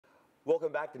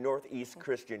Welcome back to Northeast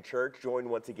Christian Church, joined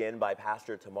once again by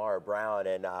Pastor Tamara Brown.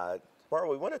 And Tamara,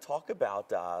 we want to talk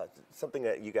about something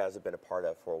that you guys have been a part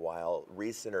of for a while,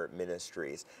 Recenter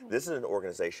Ministries. This is an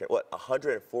organization, what,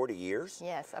 140 years?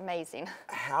 Yes, amazing.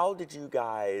 How did you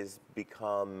guys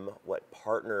become,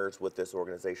 partners with this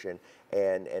organization,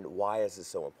 and why is this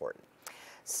so important?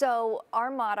 So our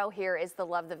motto here is the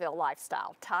Love the Ville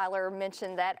lifestyle. Tyler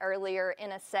mentioned that earlier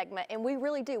in a segment, and we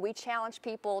really do. We challenge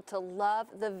people to love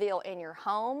the Ville in your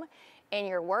home, in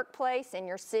your workplace, in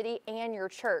your city, and your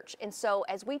church. And so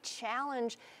as we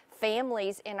challenge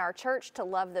families in our church to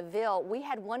love the Ville, we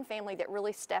had one family that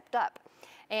really stepped up.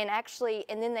 And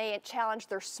then they challenged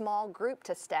their small group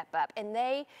to step up. And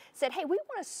they said, hey, we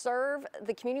want to serve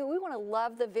the community. We want to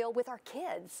love the Ville with our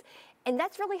kids. And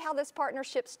that's really how this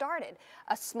partnership started.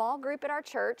 A small group at our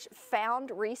church found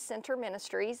Recenter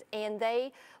Ministries, and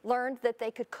they learned that they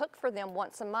could cook for them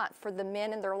once a month for the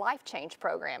men in their Life Change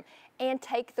program and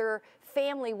take their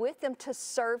family with them to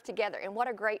serve together. And what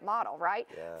a great model, right?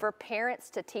 Yeah. For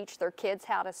parents to teach their kids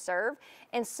how to serve.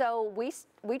 And so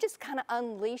we just kind of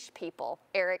unleash people,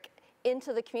 Eric,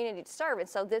 into the community to serve. And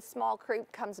so this small group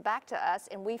comes back to us,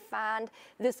 and we find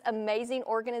this amazing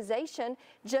organization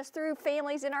just through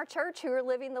families in our church who are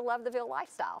living the Love the Ville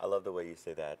lifestyle. I love the way you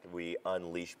say that. We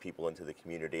unleash people into the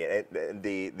community. And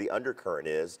the undercurrent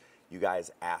is you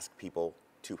guys ask people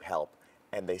to help,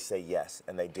 and they say yes,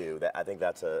 and they do. I think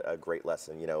that's a great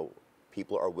lesson. You know,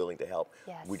 people are willing to help.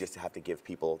 Yes. We just have to give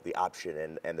people the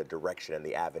option and the direction and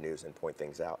the avenues and point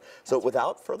things out. So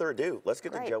without further ado, let's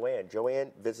get to Joanne.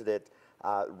 Joanne visited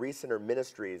Recenter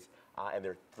Ministries and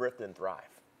their Thrift and Thrive.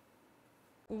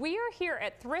 We are here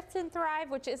at Thrift and Thrive,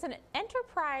 which is an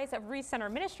enterprise of Recenter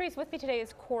Ministries. With me today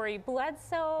is Corey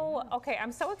Bledsoe. Okay,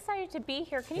 I'm so excited to be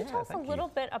here. Can you tell us a little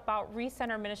bit about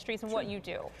Recenter Ministries and what you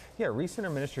do? Yeah,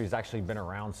 Recenter Ministries has actually been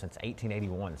around since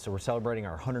 1881, so we're celebrating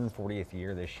our 140th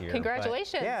year this year.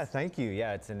 Congratulations. Yeah, thank you.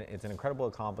 Yeah, it's an incredible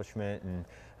accomplishment,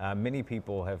 and many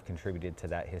people have contributed to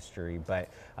that history. But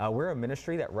we're a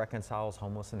ministry that reconciles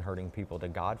homeless and hurting people to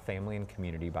God, family, and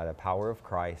community by the power of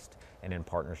Christ and in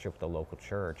partnership with the local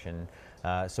church. And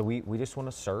so we just want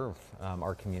to serve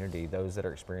our community, those that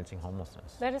are experiencing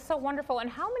homelessness. That is so wonderful. And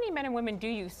how many men and women do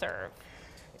you serve?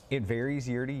 It varies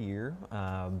year to year,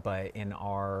 but in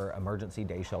our emergency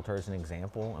day shelter, as an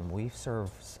example, we serve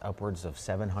upwards of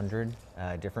 700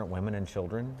 different women and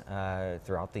children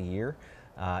throughout the year.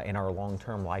 In our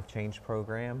long-term Life Change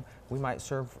program, we might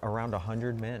serve around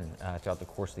 100 men throughout the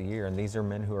course of the year, and these are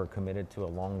men who are committed to a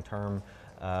long-term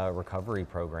recovery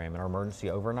program. In our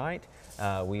emergency overnight,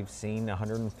 we've seen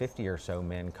 150 or so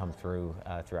men come through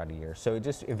throughout a year. So it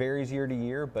varies year to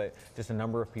year, but just a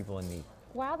number of people in need.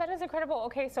 Wow, that is incredible.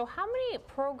 Okay, so how many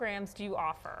programs do you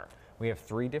offer? We have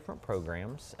 3 different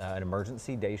programs: an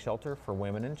emergency day shelter for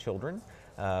women and children.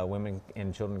 Women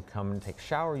and children come and take a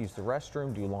shower, use the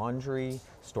restroom, do laundry,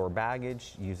 store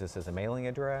baggage, use this as a mailing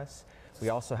address. We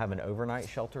also have an overnight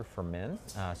shelter for men.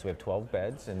 So we have 12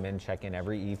 beds, and men check in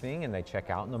every evening and they check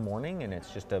out in the morning, and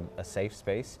it's just a safe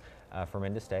space for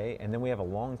men to stay. And then we have a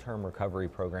long-term recovery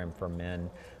program for men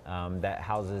that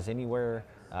houses anywhere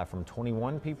from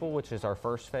 21 people, which is our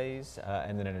first phase,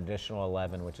 and then an additional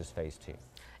 11, which is phase 2.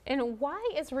 And why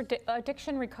is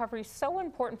addiction recovery so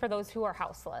important for those who are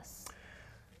houseless?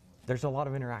 There's a lot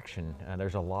of interaction.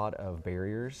 There's a lot of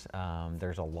barriers.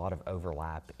 There's a lot of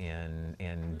overlap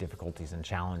in difficulties and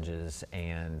challenges,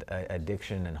 and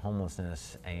addiction and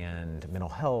homelessness and mental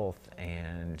health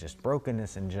and just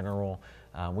brokenness in general.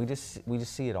 We just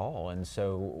see it all. And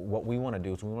so what we want to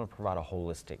do is we want to provide a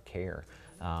holistic care.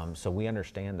 So we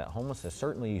understand that homelessness,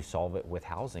 certainly you solve it with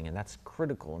housing, and that's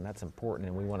critical and that's important,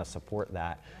 and we want to support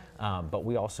that. But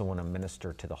we also want to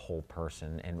minister to the whole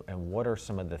person, and what are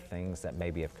some of the things that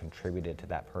maybe have contributed to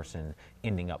that person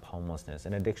ending up homelessness.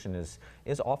 And addiction is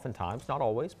oftentimes, not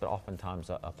always, but oftentimes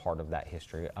a part of that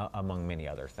history, among many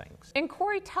other things. And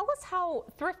Corey, tell us how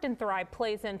Thrift and Thrive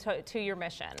plays into your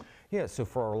mission. Yeah, so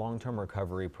for our long-term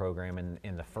recovery program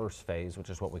in the first phase, which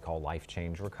is what we call Life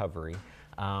Change Recovery,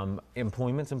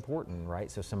 employment's important, right?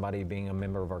 So somebody being a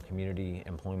member of our community,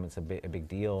 employment's a big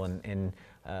deal, and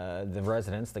the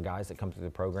residents, the guys that come through the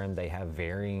program, they have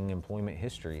varying employment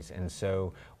histories. And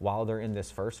so while they're in this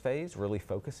first phase, really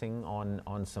focusing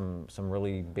on some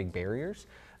really big barriers,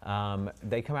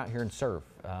 they come out here and serve.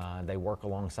 They work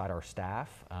alongside our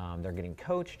staff. They're getting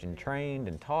coached and trained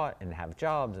and taught and have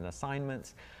jobs and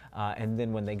assignments. And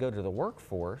then when they go to the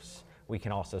workforce, we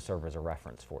can also serve as a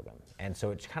reference for them. And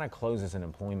so it kind of closes an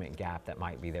employment gap that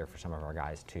might be there for some of our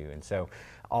guys too. And so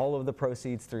all of the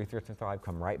proceeds through Thrift and Thrive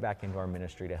come right back into our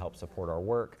ministry to help support our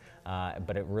work,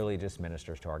 but it really just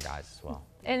ministers to our guys as well.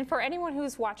 And for anyone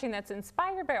who's watching that's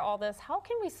inspired by all this, how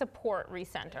can we support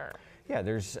Recenter? Yeah,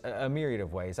 there's a myriad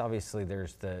of ways. Obviously,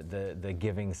 there's the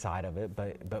giving side of it,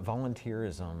 but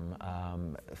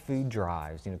volunteerism, food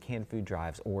drives, canned food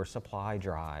drives, or supply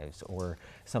drives, or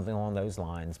something along those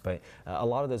lines. But a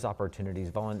lot of those opportunities,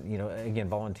 again,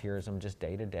 volunteerism, just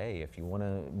day to day. If you want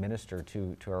to minister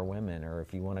to our women, or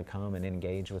if you want to come and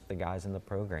engage with the guys in the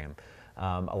program.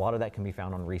 A lot of that can be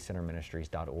found on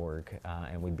recenterministries.org,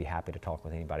 and we'd be happy to talk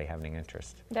with anybody having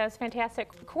interest. That's fantastic.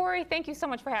 Corey, thank you so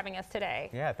much for having us today.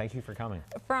 Yeah, thank you for coming.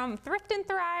 From Thrift and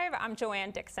Thrive, I'm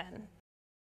Joanne Dixon.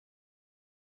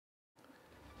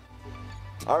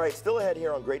 All right, still ahead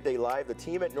here on Great Day Live, the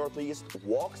team at Northeast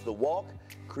walks the walk,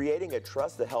 creating a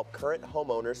trust to help current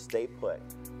homeowners stay put.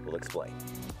 We'll explain.